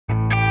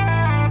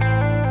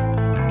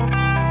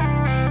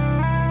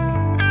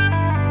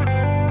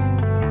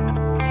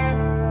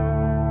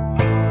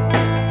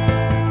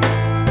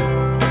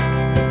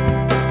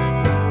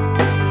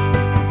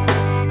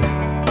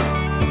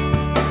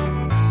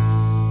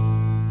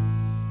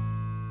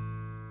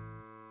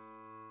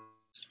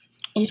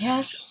It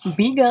has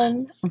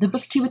begun. The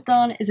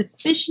Booktubeathon is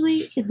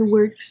officially in the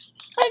works.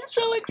 I'm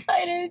so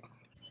excited.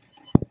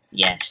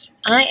 Yes,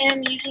 I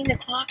am using the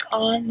clock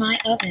on my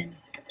oven.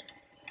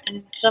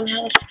 And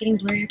somehow it's getting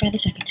blurrier by the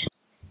second.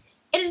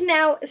 It is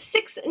now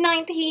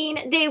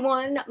 6/19, day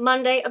 1,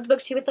 Monday of the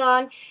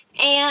Booktubeathon,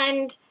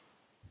 and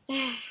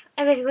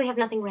I basically have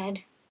nothing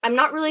read. I'm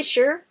not really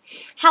sure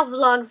how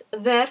vlogs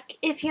work,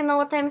 if you know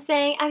what I'm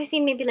saying. I've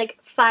seen maybe like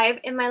 5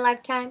 in my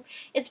lifetime.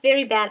 It's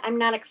very bad. I'm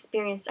not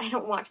experienced. I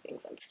don't watch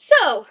things.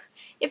 So,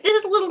 if this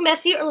is a little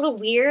messy or a little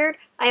weird,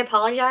 I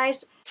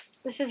apologize.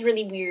 This is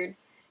really weird.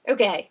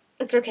 Okay.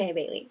 It's okay,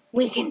 Bailey.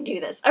 We can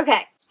do this.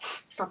 Okay.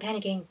 Stop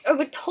panicking. I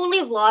would totally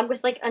vlog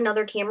with like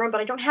another camera,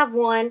 but I don't have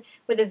one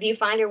with a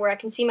viewfinder where I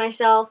can see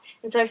myself.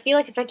 And so I feel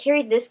like if I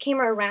carried this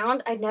camera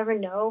around, I'd never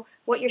know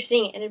what you're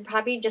seeing. And it'd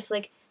probably just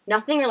like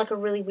nothing or like a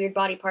really weird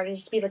body part. It'd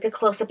just be like a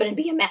close-up and it'd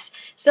be a mess.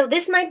 So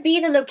this might be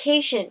the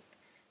location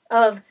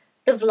of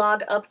the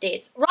vlog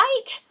updates.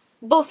 Right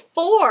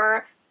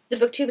before the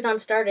Booktubeathon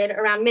started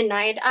around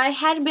midnight, I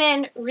had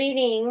been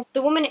reading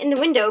The Woman in the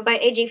Window by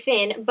A.J.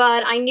 Finn,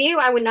 but I knew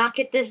I would not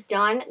get this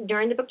done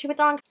during the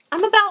Booktubeathon.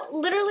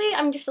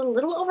 I'm just a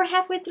little over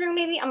halfway through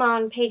maybe. I'm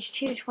on page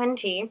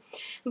 220,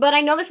 but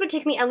I know this would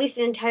take me at least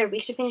an entire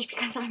week to finish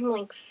because I'm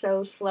like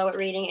so slow at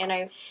reading and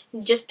I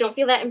just don't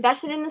feel that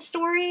invested in the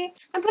story.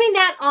 I'm putting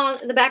that on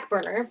the back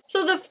burner.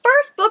 So the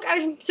first book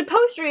I was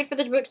supposed to read for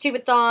the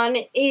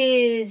Booktubeathon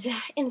is,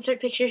 insert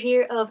picture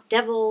here of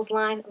Devil's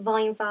Line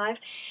Volume 5,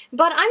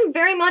 but I'm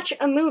very much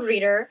a mood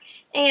reader,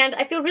 and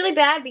I feel really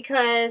bad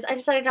because I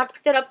decided not to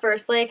pick that up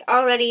first. Like,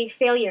 already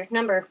failure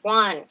number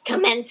 1,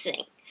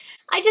 commencing.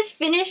 I just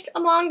finished a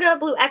manga,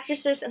 Blue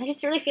Exorcist, and I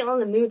just really feel in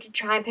the mood to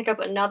try and pick up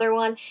another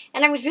one,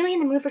 and I was really in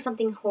the mood for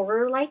something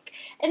horror-like,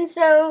 and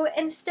so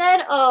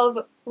instead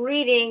of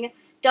reading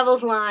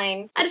Devil's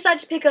Line, I decided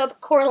to pick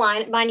up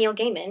Coraline by Neil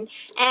Gaiman,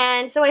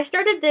 and so I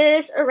started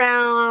this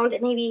around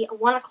maybe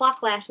 1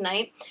 o'clock last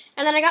night,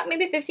 and then I got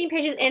maybe 15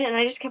 pages in, and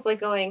I just kept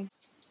like going,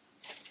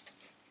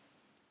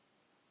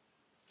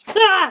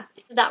 ah!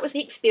 That was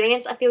the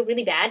experience. I feel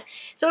really bad.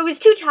 So I was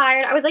too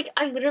tired.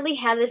 I literally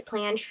had this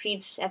plan to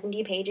read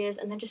 70 pages,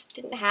 and that just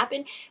didn't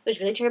happen. It was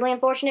really terribly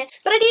unfortunate.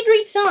 But I did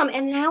read some,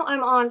 and now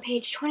I'm on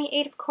page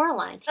 28 of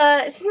Coraline.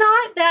 It's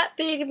not that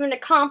big of an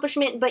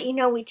accomplishment, but you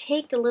know, we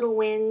take the little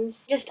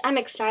wins. I'm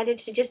excited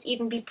to just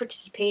even be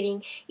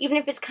participating, even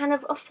if it's kind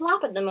of a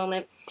flop at the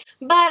moment.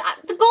 But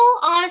the goal,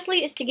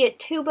 honestly, is to get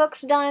 2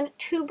 books done.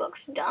 2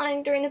 books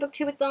done during the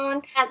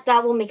Booktubeathon.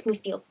 That will make me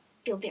feel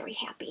very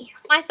happy.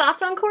 My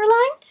thoughts on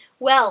Coraline?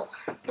 Well,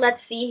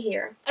 let's see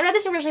here. I read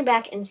this originally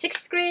back in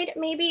 6th grade,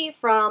 maybe,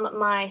 from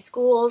my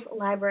school's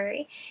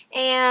library,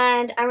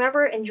 and I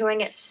remember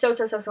enjoying it so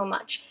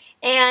much.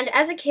 And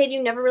as a kid,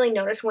 you never really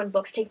notice when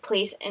books take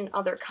place in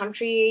other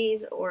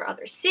countries or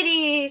other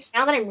cities.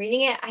 Now that I'm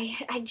reading it,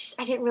 I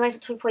didn't realize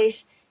it took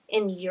place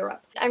in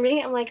Europe. I'm reading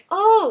it, I'm like,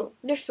 oh,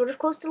 they're sort of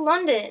close to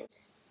London.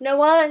 No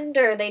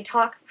wonder they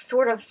talk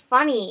sort of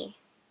funny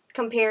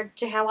compared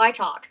to how I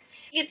talk.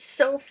 It's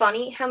so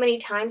funny how many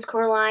times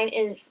Coraline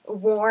is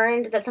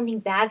warned that something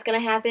bad's gonna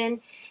happen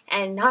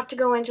and not to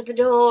go into the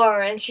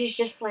door, and she's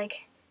just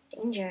like,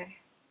 danger,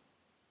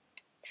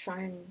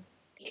 fun.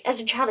 As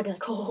a child, I'd be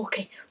like, oh,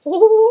 okay,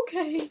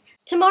 okay.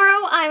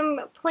 Tomorrow, I'm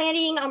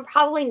planning on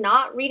probably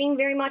not reading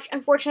very much,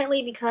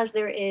 unfortunately, because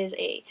there is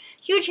a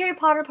huge Harry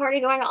Potter party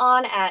going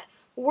on at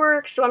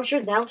work, so I'm sure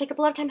that'll take up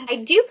a lot of time. I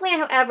do plan,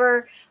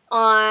 however,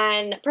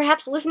 on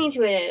perhaps listening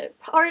to a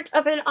part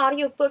of an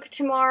audiobook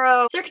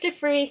tomorrow.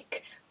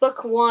 Cirque,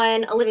 Book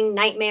 1, A Living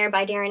Nightmare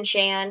by Darren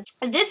Shan.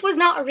 This was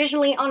not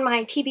originally on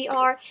my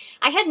TBR.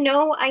 I had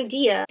no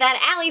idea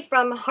that Allie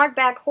from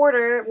Hardback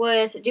Hoarder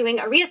was doing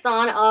a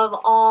readathon of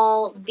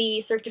all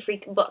the Cirque du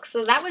Freak books.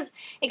 So that was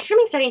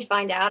extremely exciting to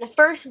find out. The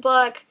first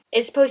book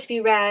is supposed to be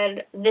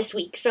read this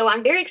week, so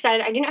I'm very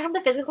excited. I do not have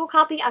the physical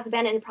copy. I've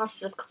been in the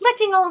process of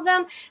collecting all of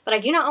them, but I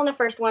do not own the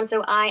first one,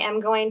 so I am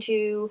going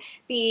to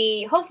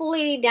be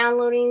hopefully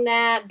downloading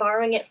that,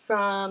 borrowing it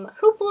from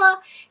Hoopla,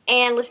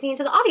 and listening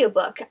to the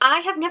audiobook.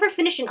 I have never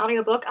finished an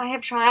audiobook. I have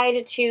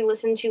tried to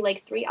listen to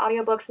like 3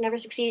 audiobooks, never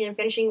succeeded in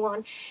finishing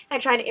one. I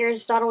tried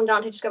Aristotle and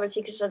Dante Discovered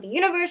Secrets of the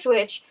Universe,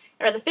 which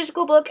I read the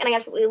physical book and I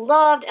absolutely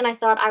loved, and I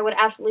thought I would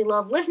absolutely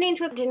love listening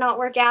to it. It did not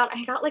work out.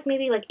 I got like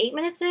maybe like 8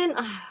 minutes in.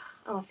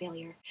 I'm a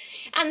failure.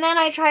 And then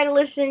I tried to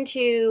listen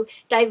to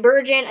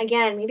Divergent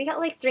again, maybe got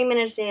like 3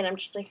 minutes in. I'm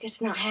just like,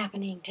 it's not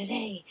happening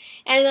today.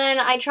 And then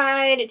I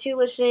tried to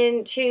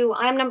listen to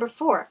I Am Number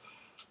 4,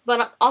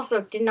 but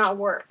also did not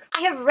work.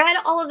 I have read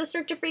all of the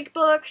Cirque du Freak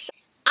books.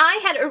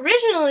 I had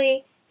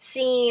originally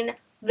seen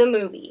the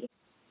movie,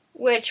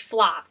 which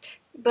flopped,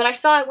 but I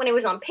saw it when it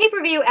was on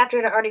pay-per-view after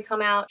it had already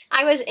come out.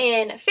 I was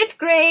in 5th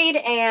grade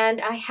and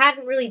I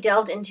hadn't really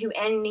delved into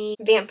any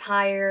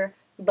vampire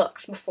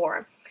books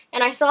before.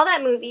 And I saw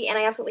that movie and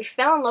I absolutely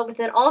fell in love with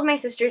it. All of my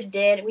sisters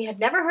did. We had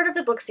never heard of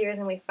the book series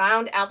and we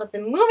found out that the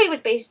movie was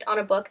based on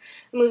a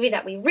movie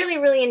that we really,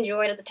 really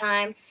enjoyed at the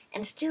time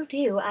and still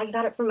do. I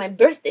got it for my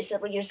birthday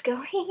several years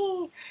ago.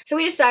 So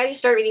we decided to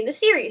start reading the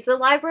series. The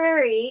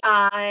library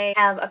I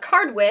have a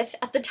card with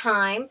at the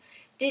time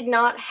did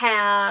not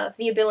have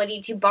the ability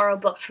to borrow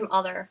books from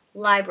other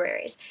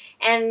libraries.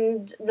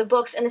 And the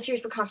books in the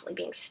series were constantly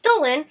being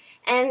stolen,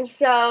 and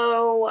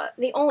so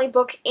the only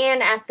book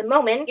in at the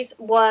moment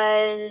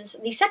was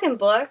the second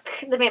book,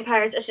 The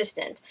Vampire's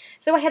Assistant.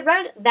 So I had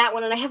read that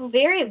one, and I have a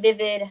very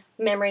vivid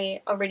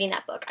memory of reading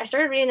that book. I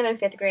started reading them in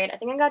 5th grade. I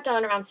think I got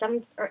done around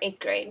 7th or 8th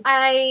grade.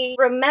 I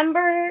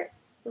remember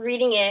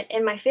reading it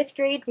in my 5th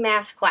grade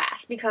math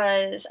class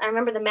because I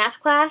remember the math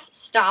class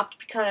stopped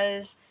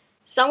because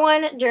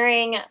someone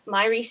during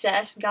my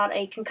recess got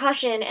a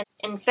concussion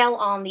and fell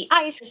on the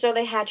ice, so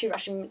they had to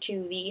rush him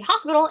to the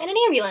hospital in an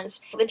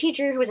ambulance. The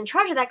teacher who was in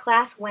charge of that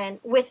class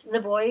went with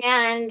the boy,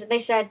 and they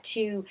said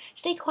to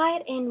stay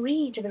quiet and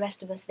read to the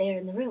rest of us there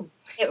in the room.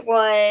 It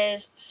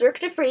was Cirque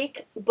du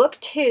Freak, Book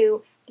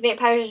 2, The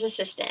Vampire's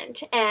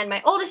Assistant, and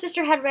my oldest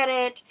sister had read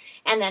it,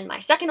 and then my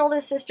second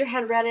oldest sister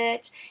had read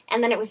it,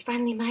 and then it was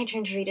finally my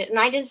turn to read it, and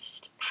I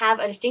just have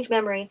a distinct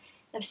memory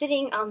of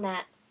sitting on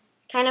that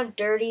kind of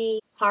dirty,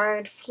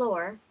 hard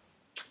floor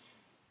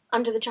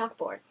under the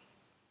chalkboard,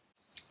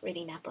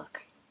 reading that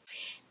book.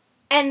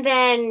 And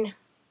then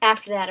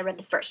after that, I read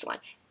the first one.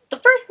 The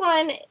first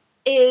one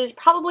is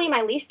probably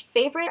my least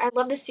favorite. I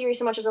love this series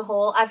so much as a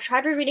whole. I've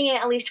tried rereading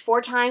it at least 4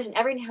 times, and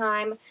every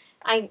time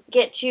I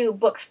get to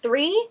book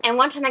 3, and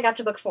one time I got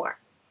to book 4,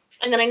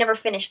 and then I never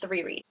finished the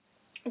reread.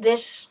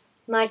 This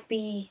might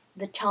be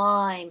the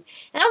time.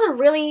 And that was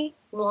a really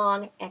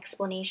long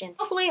explanation.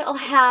 Hopefully I'll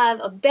have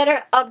a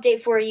better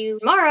update for you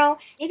tomorrow.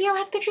 Maybe I'll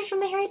have pictures from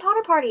the Harry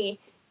Potter party.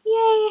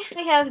 Yay!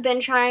 I have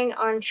been trying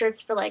on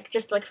shirts for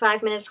just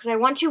 5 minutes because I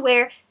want to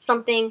wear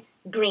something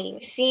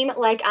green. Seem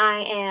like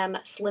I am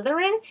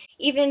Slytherin,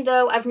 even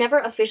though I've never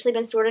officially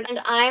been sorted, and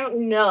I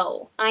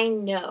know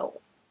I'm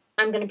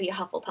gonna be a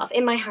Hufflepuff.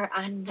 In my heart,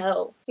 I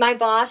know. My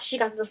boss, she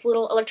got this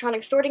little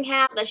electronic sorting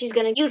hat that she's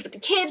gonna use with the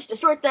kids to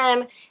sort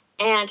them,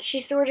 and she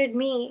sorted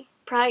me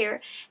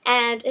prior,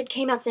 and it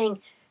came out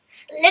saying,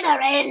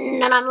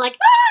 Slytherin, and I'm like,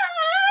 ah!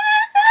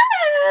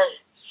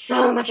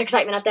 So much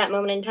excitement at that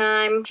moment in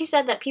time. She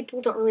said that people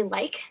don't really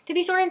like to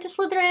be sorted into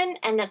Slytherin,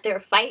 and that there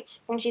are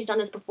fights when she's done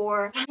this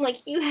before. I'm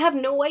like, you have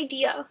no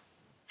idea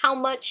how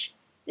much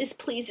this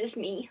pleases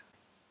me.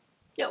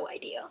 No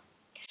idea.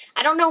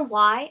 I don't know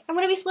why I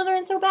want to be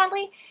Slytherin so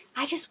badly.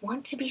 I just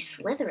want to be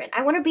Slytherin.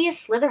 I want to be a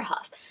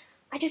Slitherhuff.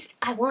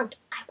 I want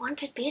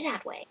to be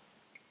that way.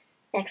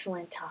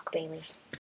 Excellent talk, Bailey.